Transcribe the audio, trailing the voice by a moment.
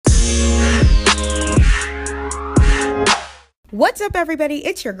What's up, everybody?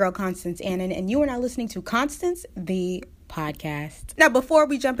 It's your girl, Constance Annan, and you are now listening to Constance, the podcast. Now, before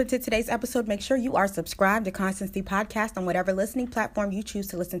we jump into today's episode, make sure you are subscribed to Constance, the podcast on whatever listening platform you choose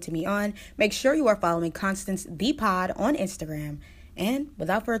to listen to me on. Make sure you are following Constance, the pod on Instagram. And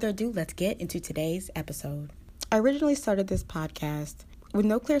without further ado, let's get into today's episode. I originally started this podcast with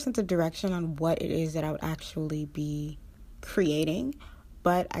no clear sense of direction on what it is that I would actually be creating,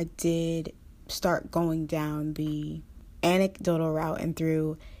 but I did start going down the anecdotal route, and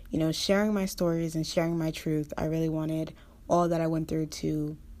through sharing my stories and sharing my truth, I really wanted all that I went through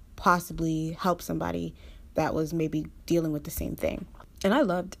to possibly help somebody that was maybe dealing with the same thing. And I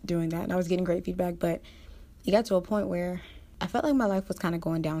loved doing that, and I was getting great feedback, but it got to a point where I felt like my life was kind of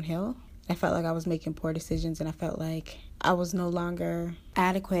going downhill. I felt like I was making poor decisions, and I felt like I was no longer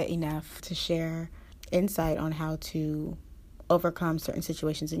adequate enough to share insight on how to overcome certain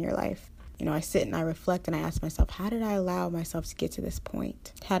situations in your life. I sit and I reflect and I ask myself, how did I allow myself to get to this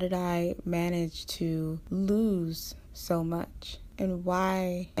point? How did I manage to lose so much? And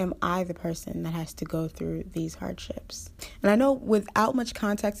why am I the person that has to go through these hardships? And I know without much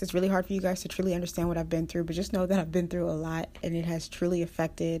context, it's really hard for you guys to truly understand what I've been through, but just know that I've been through a lot, and it has truly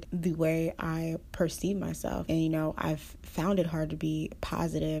affected the way I perceive myself. And, I've found it hard to be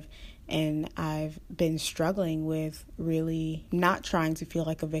positive, and I've been struggling with really not trying to feel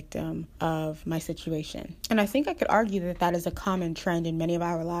like a victim of my situation. And I think I could argue that that is a common trend in many of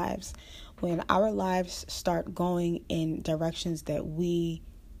our lives. When our lives start going in directions that we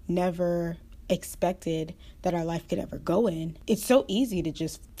never expected that our life could ever go in, it's so easy to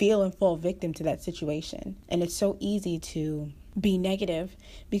just feel and fall victim to that situation. And it's so easy to be negative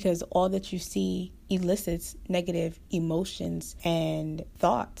because all that you see elicits negative emotions and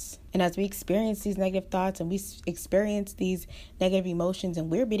thoughts. And as we experience these negative thoughts and we experience these negative emotions, and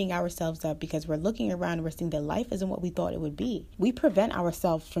we're beating ourselves up because we're looking around and we're seeing that life isn't what we thought it would be, we prevent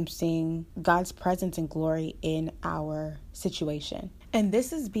ourselves from seeing God's presence and glory in our situation. And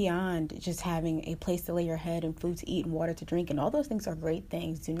this is beyond just having a place to lay your head and food to eat and water to drink. And all those things are great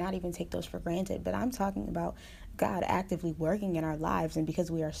things. Do not even take those for granted. But I'm talking about God actively working in our lives. And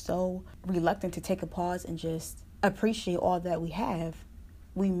because we are so reluctant to take a pause and just appreciate all that we have,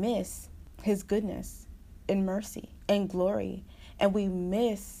 we miss his goodness and mercy and glory. And we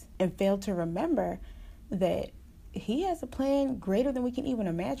miss and fail to remember that he has a plan greater than we can even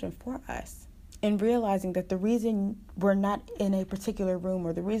imagine for us. And realizing that the reason we're not in a particular room,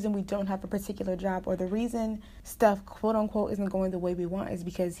 or the reason we don't have a particular job, or the reason stuff, quote unquote, isn't going the way we want, is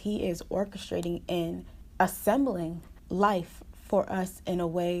because he is orchestrating and assembling life for us in a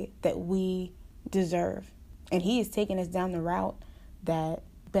way that we deserve. And he is taking us down the route that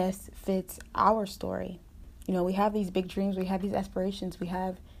best fits our story. We have these big dreams, we have these aspirations, we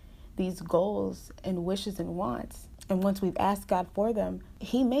have these goals and wishes and wants. And once we've asked God for them,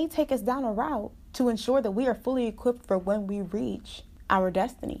 he may take us down a route to ensure that we are fully equipped for when we reach our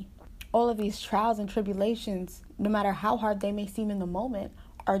destiny. All of these trials and tribulations, no matter how hard they may seem in the moment,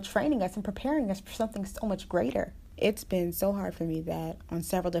 are training us and preparing us for something so much greater. It's been so hard for me that on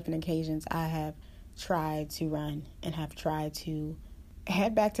several different occasions I have tried to run and have tried to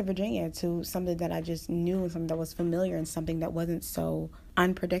head back to Virginia, to something that I just knew, something that was familiar and something that wasn't so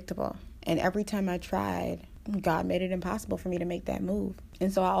unpredictable. And every time I tried, God made it impossible for me to make that move.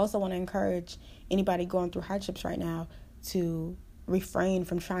 And so I also want to encourage anybody going through hardships right now to refrain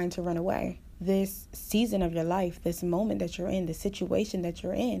from trying to run away. This season of your life, this moment that you're in, the situation that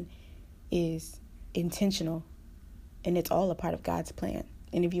you're in is intentional, and it's all a part of God's plan.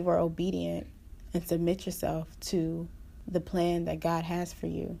 And if you are obedient and submit yourself to the plan that God has for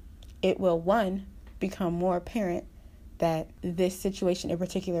you, it will, one, become more apparent that this situation in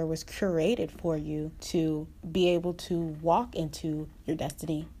particular was curated for you to be able to walk into your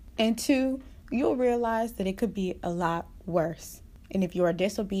destiny. And two, you'll realize that it could be a lot worse. And if you are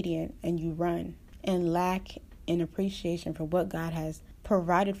disobedient and you run and lack in appreciation for what God has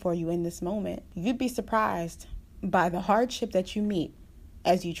provided for you in this moment, you'd be surprised by the hardship that you meet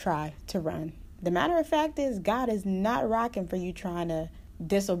as you try to run. The matter of fact is, God is not rocking for you trying to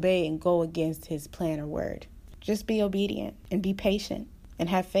disobey and go against his plan or word. Just be obedient and be patient and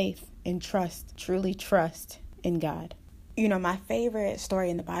have faith and trust, truly trust in God. My favorite story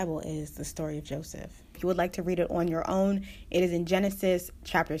in the Bible is the story of Joseph. If you would like to read it on your own, it is in Genesis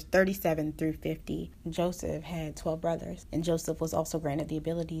chapters 37 through 50. Joseph had 12 brothers, and Joseph was also granted the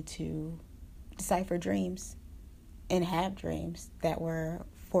ability to decipher dreams and have dreams that were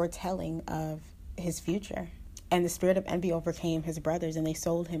foretelling of his future. And the spirit of envy overcame his brothers, and they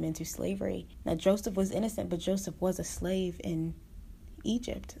sold him into slavery. Now, Joseph was innocent, but Joseph was a slave in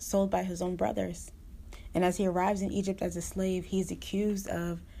Egypt, sold by his own brothers. And as he arrives in Egypt as a slave, he's accused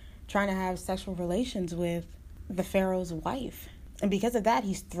of trying to have sexual relations with the Pharaoh's wife. And because of that,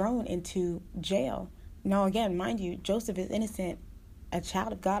 he's thrown into jail. Now, again, mind you, Joseph is innocent, a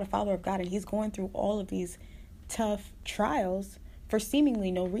child of God, a follower of God, and he's going through all of these tough trials for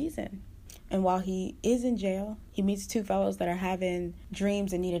seemingly no reason. And while he is in jail, he meets two fellows that are having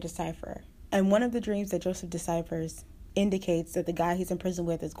dreams and need a decipherer. And one of the dreams that Joseph deciphers indicates that the guy he's in prison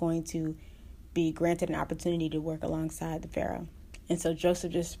with is going to be granted an opportunity to work alongside the Pharaoh. And so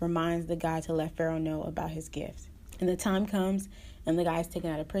Joseph just reminds the guy to let Pharaoh know about his gift. And the time comes, and the guy is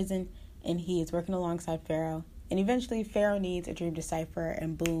taken out of prison, and he is working alongside Pharaoh. And eventually Pharaoh needs a dream decipherer,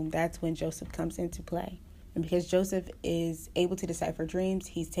 and boom, that's when Joseph comes into play. And because Joseph is able to decipher dreams,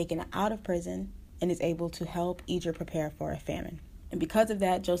 he's taken out of prison and is able to help Egypt prepare for a famine. And because of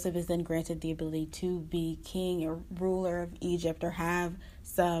that, Joseph is then granted the ability to be king or ruler of Egypt or have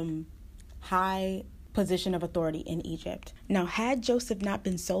some high position of authority in Egypt. Now, had Joseph not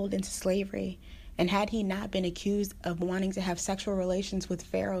been sold into slavery, and had he not been accused of wanting to have sexual relations with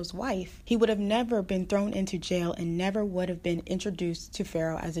Pharaoh's wife, he would have never been thrown into jail and never would have been introduced to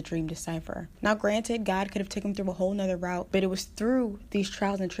Pharaoh as a dream decipherer. Now, granted, God could have taken him through a whole nother route, but it was through these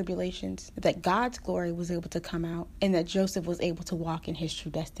trials and tribulations that God's glory was able to come out and that Joseph was able to walk in his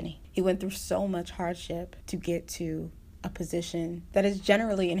true destiny. He went through so much hardship to get to a position that is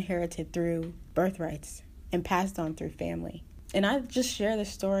generally inherited through birthrights and passed on through family. And I just share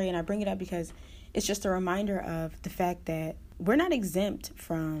this story and I bring it up because it's just a reminder of the fact that we're not exempt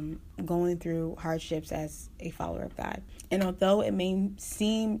from going through hardships as a follower of God. And although it may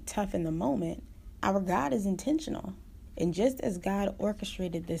seem tough in the moment, our God is intentional. And just as God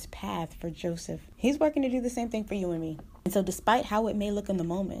orchestrated this path for Joseph, he's working to do the same thing for you and me. And so despite how it may look in the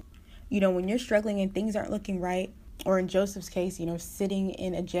moment, when you're struggling and things aren't looking right, or in Joseph's case, sitting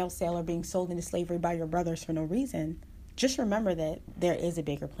in a jail cell or being sold into slavery by your brothers for no reason, just remember that there is a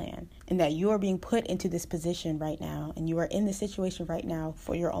bigger plan and that you are being put into this position right now and you are in this situation right now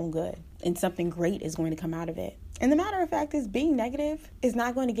for your own good, and something great is going to come out of it. And the matter of fact is, being negative is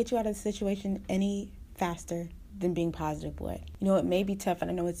not going to get you out of the situation any faster than being positive would. It may be tough, and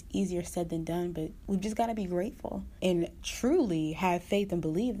I know it's easier said than done, but we've just got to be grateful and truly have faith and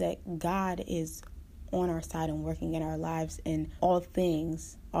believe that God is on our side and working in our lives, and all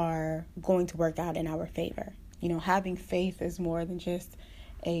things are going to work out in our favor. Having faith is more than just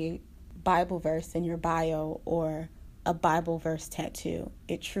a Bible verse in your bio or a Bible verse tattoo.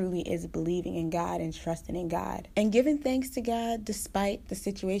 It truly is believing in God and trusting in God and giving thanks to God despite the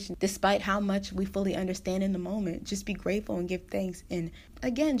situation, despite how much we fully understand in the moment. Just be grateful and give thanks. And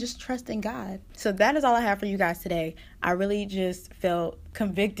again, just trust in God. So that is all I have for you guys today. I really just felt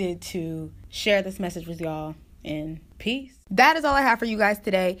convicted to share this message with y'all. And peace. That is all I have for you guys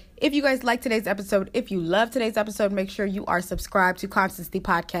today. If you guys like today's episode, if you love today's episode, make sure you are subscribed to Constancy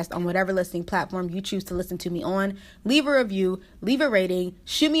Podcast on whatever listening platform you choose to listen to me on. Leave a review, leave a rating,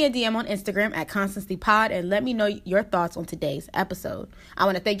 shoot me a DM on Instagram at Constancy Pod, and let me know your thoughts on today's episode. I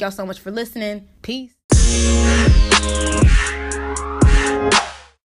want to thank y'all so much for listening. Peace.